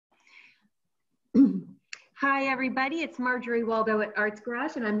Hi, everybody. It's Marjorie Waldo at Arts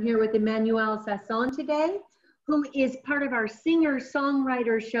Garage, and I'm here with Emmanuelle Sasson today, who is part of our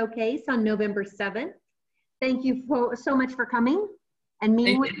Singer-Songwriter Showcase on November 7th. Thank you so much for coming and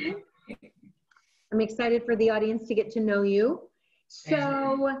meeting with me. I'm excited for the audience to get to know you.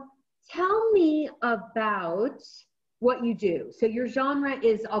 So tell me about what you do. So your genre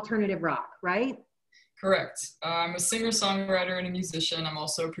is alternative rock, right? Correct. I'm a singer-songwriter and a musician. I'm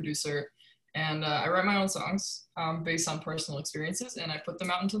also a producer. And I write my own songs based on personal experiences, and I put them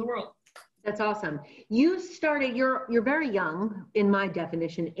out into the world. That's awesome. You started, you're very young, in my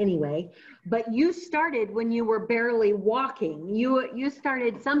definition anyway, but you started when you were barely walking. You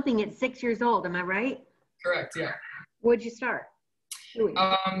started something at 6 years old, am I right? Correct, yeah. What'd you start doing?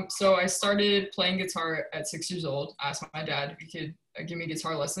 So I started playing guitar at 6 years old. I asked my dad if he could give me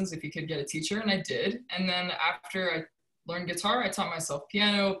guitar lessons, if he could get a teacher, and I did. And then after I learned guitar, I taught myself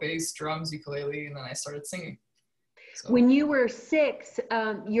piano, bass, drums, ukulele, and then I started singing. So. When you were 6,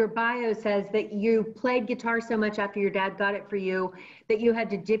 your bio says that you played guitar so much after your dad got it for you that you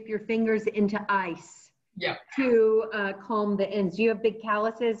had to dip your fingers into ice to calm the ends. Do you have big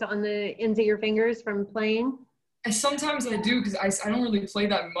calluses on the ends of your fingers from playing? Sometimes I do, because I don't really play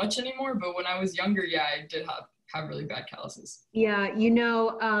that much anymore, but when I was younger, yeah, I did have really bad calluses. Yeah, you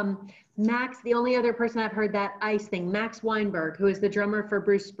know, Max, the only other person I've heard that ice thing, Max Weinberg, who is the drummer for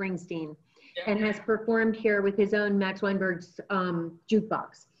Bruce Springsteen and has performed here with his own Max Weinberg's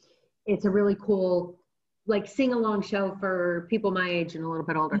jukebox. It's a really cool, like, sing-along show for people my age and a little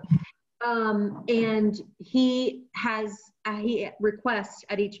bit older. And he requests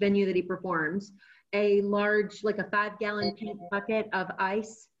at each venue that he performs a large, like a 5-gallon paint bucket of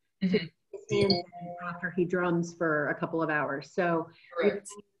ice to stand after he drums for a couple of hours. So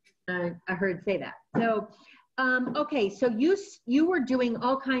I heard say that. So, okay, so you were doing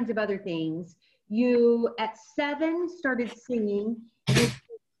all kinds of other things. You, at 7, started singing.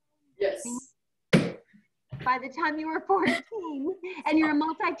 Yes. By the time you were 14, and you're a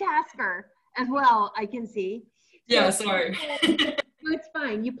multitasker as well, I can see. Yeah, sorry. No, it's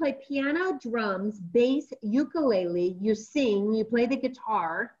fine. You play piano, drums, bass, ukulele, you sing, you play the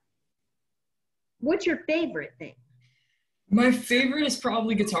guitar. What's your favorite thing? My favorite is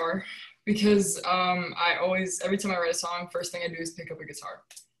probably guitar, because every time I write a song, first thing I do is pick up a guitar.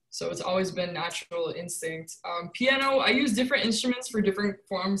 So it's always been natural instinct. Piano, I use different instruments for different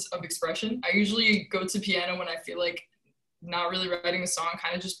forms of expression. I usually go to piano when I feel like not really writing a song,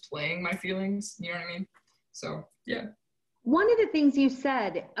 kind of just playing my feelings, you know what I mean? So, yeah. One of the things you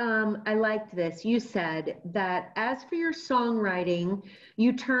said, I liked this. You said that as for your songwriting,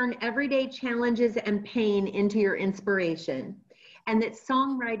 you turn everyday challenges and pain into your inspiration, and that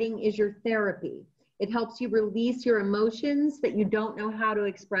songwriting is your therapy. It helps you release your emotions that you don't know how to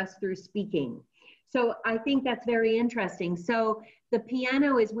express through speaking. So I think that's very interesting. So the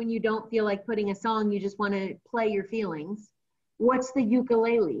piano is when you don't feel like putting a song, you just want to play your feelings. What's the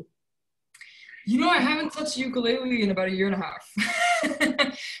ukulele? You know, I haven't touched ukulele in about 1.5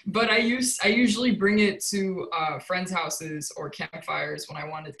 years, but I usually bring it to friends' houses or campfires when I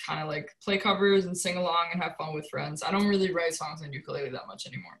want to kind of like play covers and sing along and have fun with friends. I don't really write songs on ukulele that much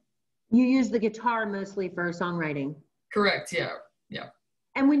anymore. You use the guitar mostly for songwriting? Correct, yeah.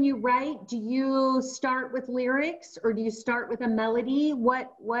 And when you write, do you start with lyrics or do you start with a melody?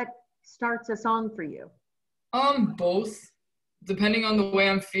 What starts a song for you? Both. Depending on the way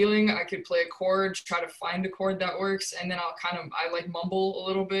I'm feeling, I could play a chord, try to find a chord that works, and then I like mumble a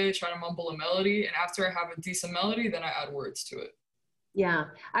little bit, try to mumble a melody, and after I have a decent melody, then I add words to it. Yeah,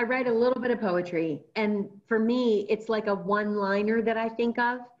 I write a little bit of poetry, and for me, it's like a one-liner that I think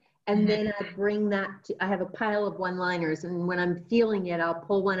of, and then I bring that I have a pile of one-liners, and when I'm feeling it, I'll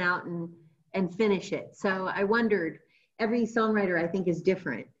pull one out and finish it. So I wondered, every songwriter I think is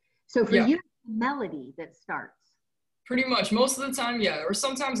different. So for you, melody that starts. Pretty much. Most of the time, yeah. Or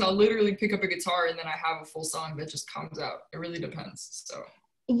sometimes I'll literally pick up a guitar and then I have a full song that just comes out. It really depends. So.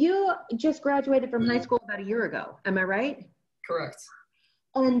 You just graduated from high school about 1 year ago. Am I right? Correct.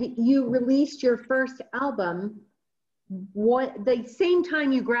 And you released your first album the same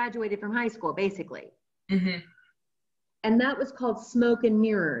time you graduated from high school, basically. And that was called Smoke and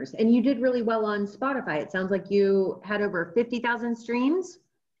Mirrors. And you did really well on Spotify. It sounds like you had over 50,000 streams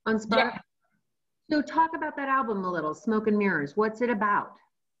on Spotify. Yeah. So talk about that album a little, Smoke and Mirrors. What's it about?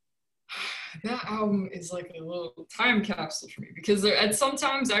 That album is like a little time capsule for me, because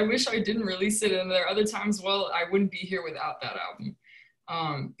sometimes I wish I didn't release it, and there are other times, well, I wouldn't be here without that album.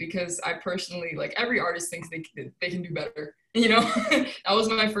 Because I personally, like, every artist thinks they can do better, you know? That was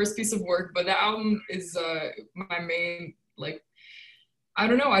my first piece of work, but that album is my main, like, I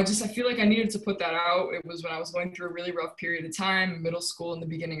don't know. I feel like I needed to put that out. It was when I was going through a really rough period of time, middle school and the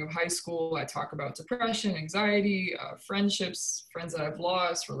beginning of high school. I talk about depression, anxiety, friendships, friends that I've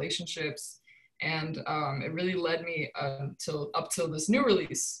lost, relationships. And it really led me up till this new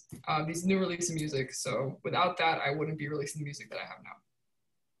release, these new release of music. So without that, I wouldn't be releasing the music that I have now.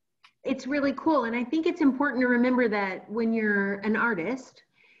 It's really cool. And I think it's important to remember that when you're an artist,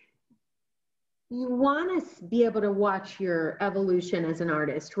 you want to be able to watch your evolution as an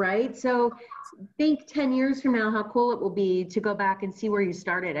artist, right? So think 10 years from now, how cool it will be to go back and see where you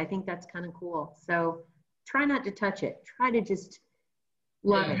started. I think that's kind of cool. So try not to touch it. Try to just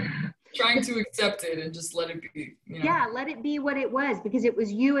love it. Trying to accept it and just let it be. You know? Yeah, let it be what it was, because it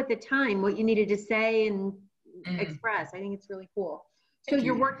was you at the time, what you needed to say and express. I think it's really cool. So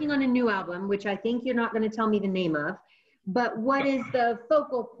you're working on a new album, which I think you're not going to tell me the name of, but what is the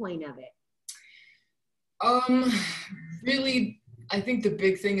focal point of it? Really, I think the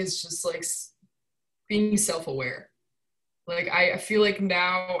big thing is just like being self-aware. Like I feel like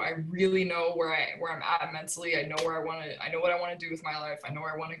now I really know where I'm at mentally. I know what I want to do with my life. I know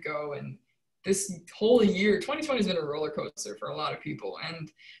where I want to go. And this whole year, 2020 has been a roller coaster for a lot of people.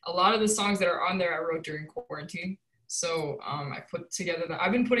 And a lot of the songs that are on there, I wrote during quarantine. So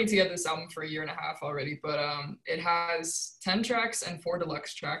I've been putting together this album for 1.5 years already, but it has 10 tracks and 4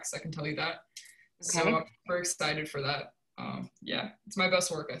 deluxe tracks. I can tell you that. Okay. So I'm super excited for that. Yeah, it's my best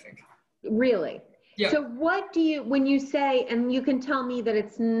work, I think. Really? Yeah. So what do you, when you say, and you can tell me that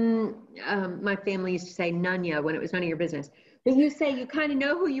it's, my family used to say nunya when it was none of your business, but you say you kind of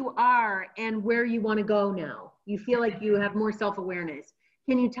know who you are and where you want to go now. You feel like you have more self-awareness.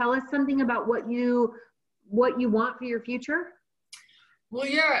 Can you tell us something about what you want for your future? Well,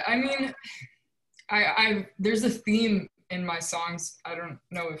 yeah, I mean, there's a theme in my songs. I don't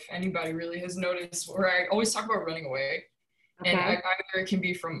know if anybody really has noticed, where I always talk about running away. Okay. And either it can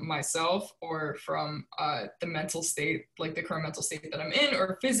be from myself or from the mental state, like the current mental state that I'm in,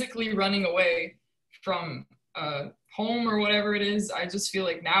 or physically running away from home or whatever it is. I just feel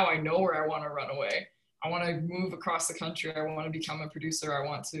like now I know where I want to run away. I want to move across the country. I want to become a producer. I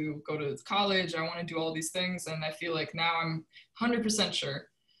want to go to college. I want to do all these things. And I feel like now I'm 100% sure.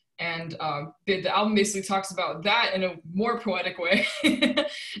 And the album basically talks about that in a more poetic way.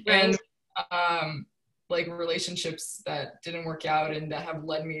 And like relationships that didn't work out and that have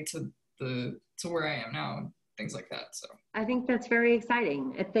led me to where I am now, and things like that. So I think that's very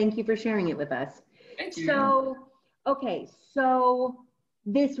exciting. Thank you for sharing it with us. Thank you. So, okay, so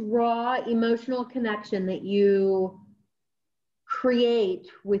this raw emotional connection that you create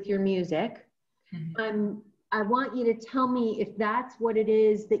with your music, I want you to tell me if that's what it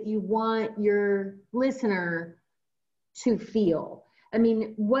is that you want your listener to feel. I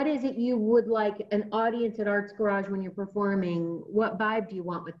mean, what is it you would like an audience at Arts Garage when you're performing? What vibe do you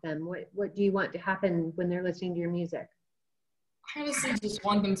want with them? What do you want to happen when they're listening to your music? I honestly just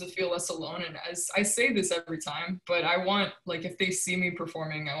want them to feel less alone. And as I say this every time, but I want, like, if they see me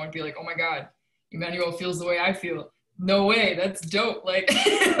performing, I want to be like, oh my God, Emmanuelle feels the way I feel. No way, that's dope. Like,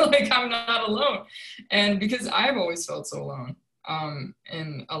 like I'm not alone. And because I've always felt so alone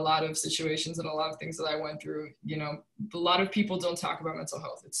in a lot of situations and a lot of things that I went through. You know, a lot of people don't talk about mental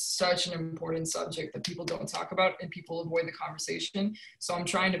health. It's such an important subject that people don't talk about and people avoid the conversation. So I'm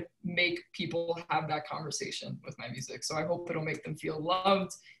trying to make people have that conversation with my music. So I hope it'll make them feel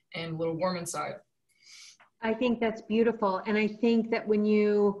loved and a little warm inside. I think that's beautiful. And I think that when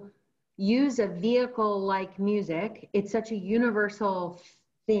you use a vehicle like music, it's such a universal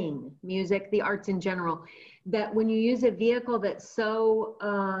thing, music, the arts in general, that when you use a vehicle that's so,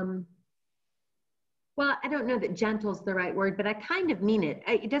 well, I don't know that gentle is the right word, but I kind of mean it.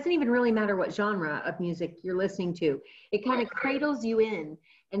 It doesn't even really matter what genre of music you're listening to. It kind of cradles you in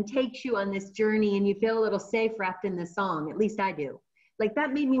and takes you on this journey, and you feel a little safe wrapped in the song. At least I do. Like,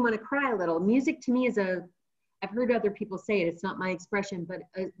 that made me want to cry a little. Music to me is I've heard other people say it, it's not my expression, but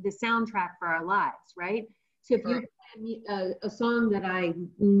the soundtrack for our lives, right? So if you a song that I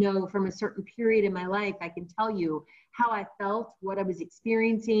know from a certain period in my life, I can tell you how I felt, what I was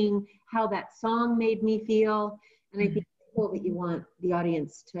experiencing, how that song made me feel. And I think it's cool that you want the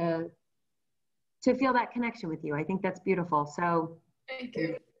audience to feel that connection with you. I think that's beautiful. So thank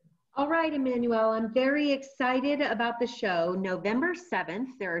you. All right, Emmanuelle, I'm very excited about the show. November 7th,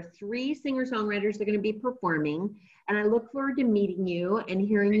 there are 3 singer-songwriters that are going to be performing, and I look forward to meeting you and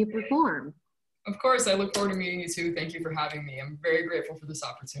hearing you perform. Of course, I look forward to meeting you too. Thank you for having me. I'm very grateful for this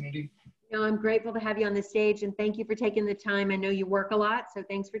opportunity. No, I'm grateful to have you on the stage, and thank you for taking the time. I know you work a lot, so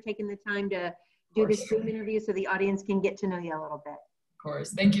thanks for taking the time to do this Zoom interview so the audience can get to know you a little bit. Of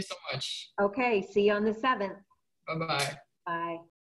course. Thank you so much. Okay, see you on the 7th. Bye-bye. Bye.